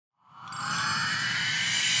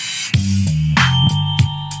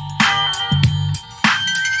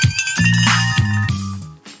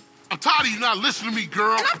gotta listen to me,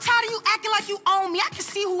 girl. And I'm tired of you acting like you own me. I can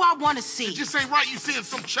see who I want to see. It just ain't right you seeing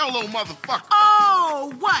some cello motherfucker.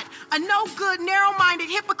 Oh, what? A no-good, narrow-minded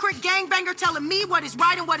hypocrite gangbanger telling me what is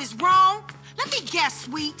right and what is wrong? Let me guess,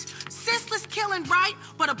 sweet. Senseless killing right,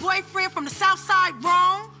 but a boyfriend from the South Side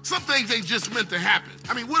wrong? Some things ain't just meant to happen.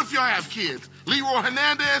 I mean, what if y'all have kids? Leroy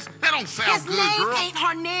Hernandez? That don't sound good, girl. His name ain't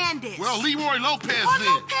Hernandez. Well, Leroy Lopez or then.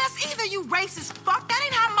 Lopez either, you racist fuck. That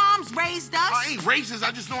ain't how moms raised us. I ain't racist.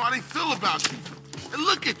 I just know how they feel about you. And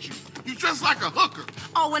look at you. You dress like a hooker.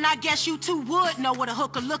 Oh, and I guess you two would know what a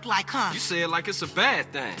hooker look like, huh? You say it like it's a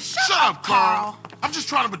bad thing. Shut up, Carl. I'm just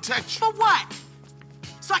trying to protect you. For what?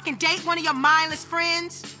 So I can date one of your mindless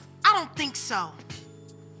friends? I don't think so.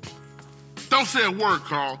 Don't say a word,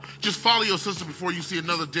 Carl. Just follow your sister before you see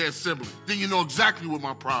another dead sibling. Then you know exactly what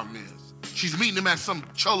my problem is. She's meeting him at some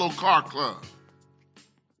cholo car club.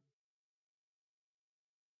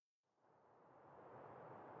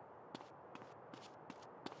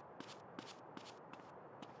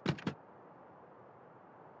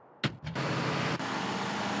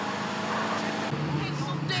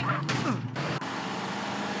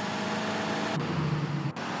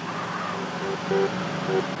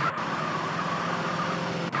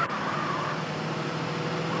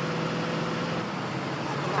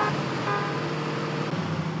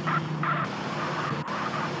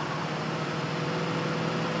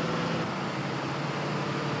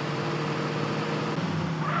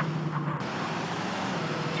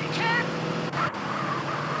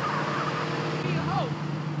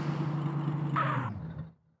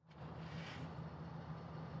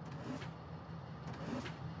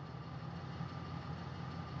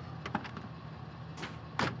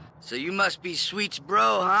 So you must be Sweet's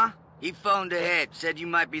bro, huh? He phoned ahead, said you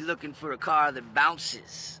might be looking for a car that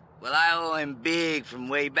bounces. Well, I owe him big from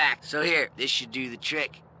way back, so here, this should do the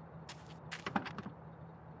trick.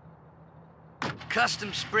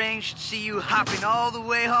 Custom Spring should see you hopping all the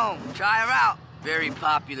way home. Try her out. Very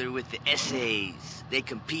popular with the essays. They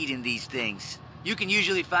compete in these things. You can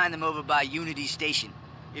usually find them over by Unity Station.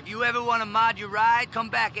 If you ever want to mod your ride, come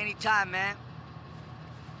back anytime, man.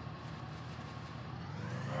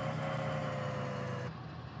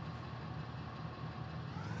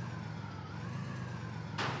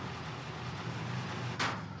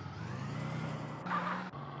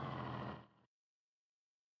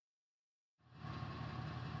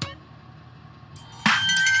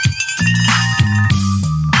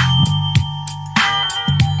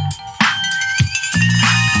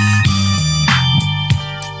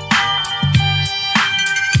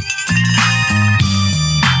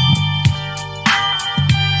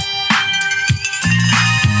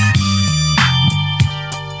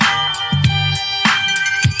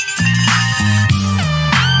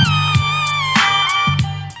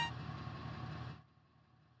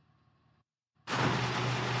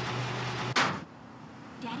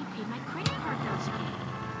 Daddy paid my credit card bills again.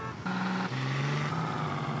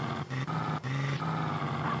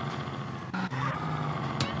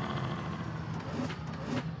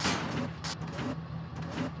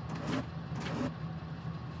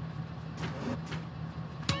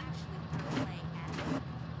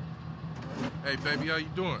 Hey, baby, how you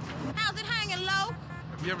doing? How's it hanging low?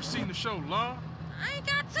 Have you ever seen the show Law? I ain't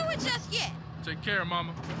got to it just yet. Take care,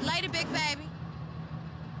 mama. Later, big baby.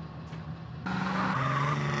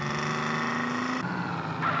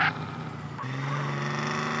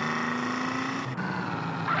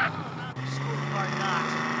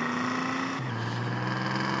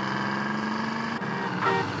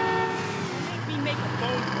 Make me make a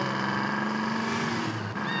phone call.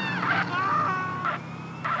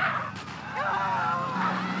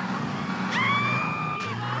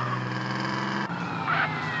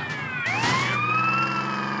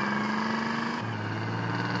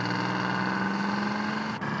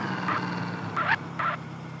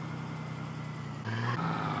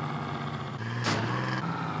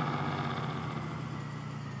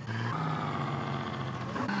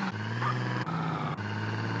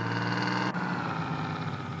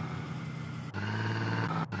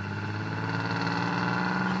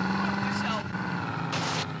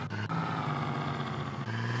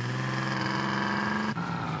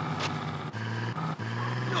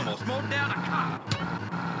 Almost mowed down a cop.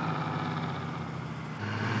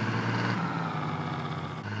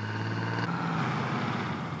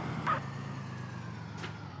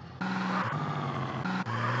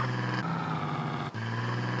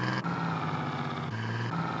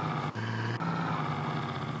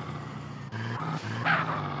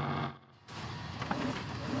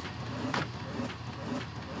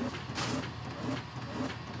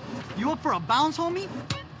 You up for a bounce, homie?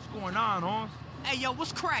 What's going on, Hans? Hey, yo,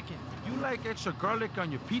 what's cracking? You like extra garlic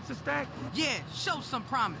on your pizza stack? Yeah, show some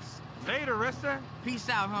promise. Later, Ressa. Peace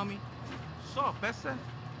out, homie. So, Bessa.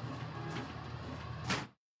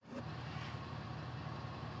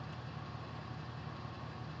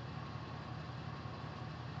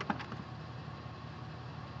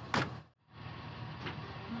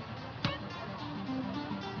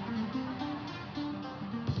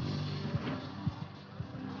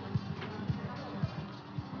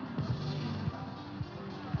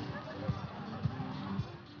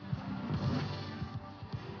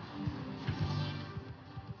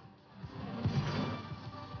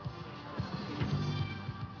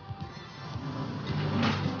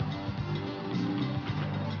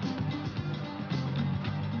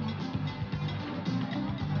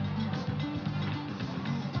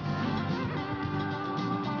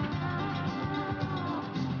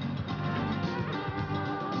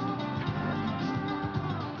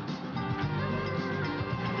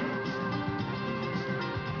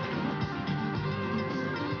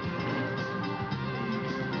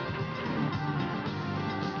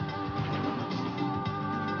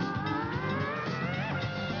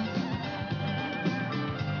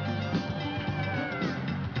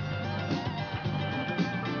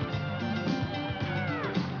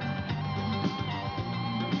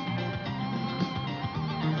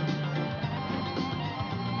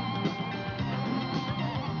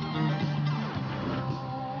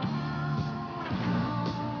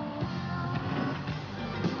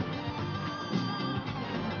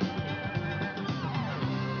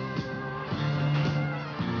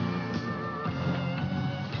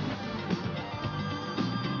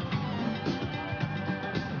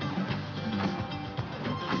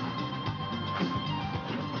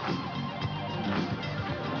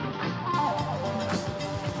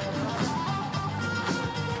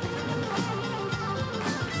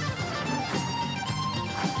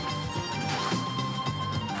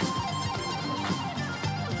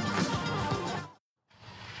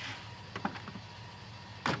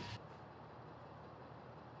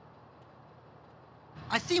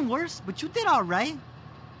 I've seen worse, but you did all right.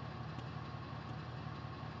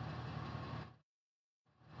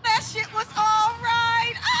 That shit was all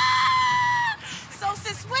right. Ah! So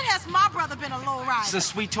since when has my brother been a low rider? Since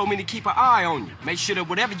Sweet told me to keep an eye on you. Make sure that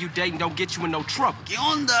whatever you dating don't get you in no trouble. ¿Qué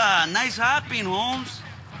onda? Nice hopping, Holmes.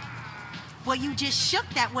 Well, you just shook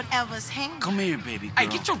that whatever's hand. Come here, baby girl. Hey,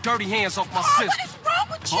 get your dirty hands off my Oh, sister. what is wrong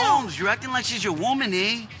with you? Holmes, you're acting like she's your woman,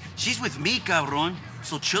 eh? She's with me, cabron.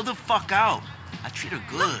 So chill the fuck out. I treat her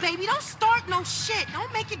good. Look, baby, don't start no shit.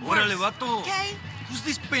 Don't make it worse. Órale, vato. Okay? Who's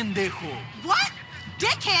this pendejo? What?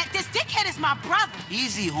 Dickhead? This dickhead is my brother.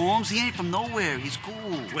 Easy, Holmes. He ain't from nowhere. He's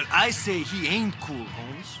cool. Well, I say he ain't cool,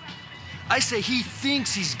 Holmes. I say he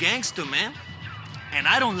thinks he's gangster, man. And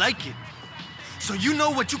I don't like it. So you know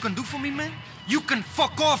what you can do for me, man? You can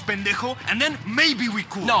fuck off, pendejo, and then maybe we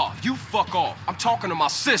cool. No, you fuck off. I'm talking to my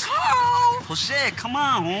sister. Carl! Jose, come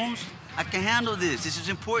on, Holmes. I can handle this. This is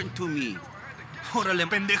important to me. Órale,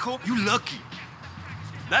 pendejo, you lucky.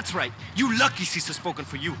 That's right, you lucky Ceasar spoken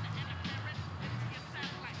for you.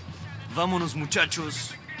 Vámonos,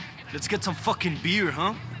 muchachos. Let's get some fucking beer,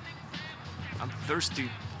 huh? I'm thirsty.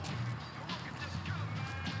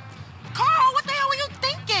 Carl, what the hell were you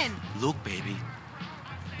thinking? Look, baby.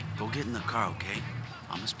 Go get in the car, okay?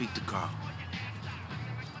 I'm gonna speak to Carl.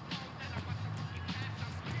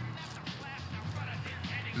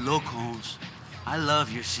 Look, Holmes. I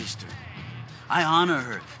love your sister. I honor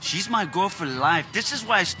her. She's my girl for life. This is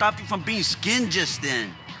why I stopped you from being skinned just then.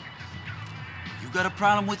 You got a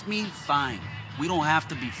problem with me? Fine. We don't have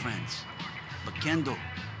to be friends. But Kendo,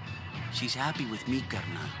 she's happy with me,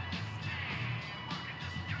 carnal.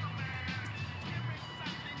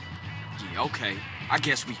 Yeah, okay. I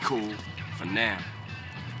guess we cool. For now.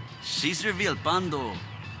 Ceasar Vialpando.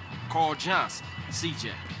 Carl Johnson.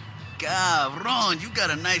 CJ. Cabron, you got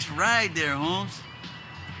a nice ride there, Holmes.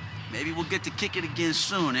 Maybe we'll get to kick it again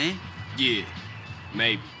soon, eh? Yeah,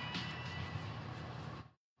 maybe.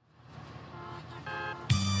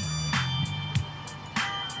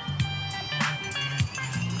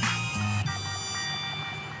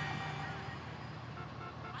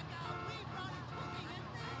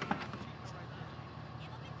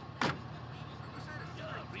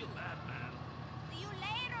 See you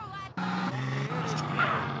later, what?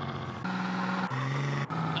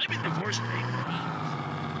 I'm in the worst pain.